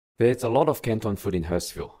There's a lot of Canton food in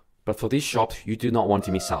Hurstville, but for this shop, you do not want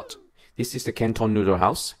to miss out. This is the Canton Noodle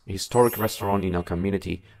House, a historic restaurant in our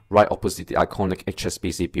community, right opposite the iconic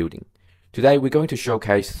HSBC building. Today, we're going to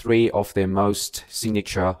showcase 3 of their most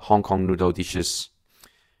signature Hong Kong noodle dishes: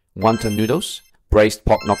 Wonton Noodles, Braised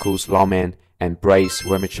Pork Knuckles Ramen, and Braised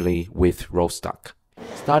Vermicelli with roast duck.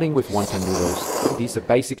 Starting with Wonton Noodles, it is a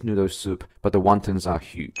basic noodle soup, but the wontons are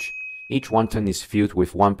huge. Each wonton is filled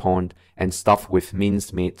with 1 pound and stuffed with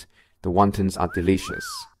minced meat. The wontons are delicious.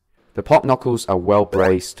 The pork knuckles are well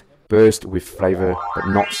braised, burst with flavour but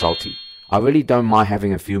not salty. I really don't mind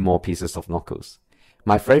having a few more pieces of knuckles.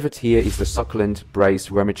 My favourite here is the succulent braised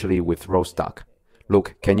vermicelli with roast duck.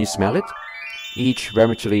 Look, can you smell it? Each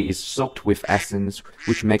vermicelli is soaked with essence,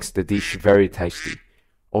 which makes the dish very tasty.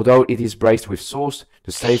 Although it is braised with sauce,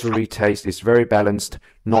 the savoury taste is very balanced,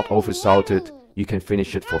 not over salted. You can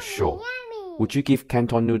finish it for sure. Would you give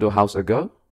Canton Noodle House a go?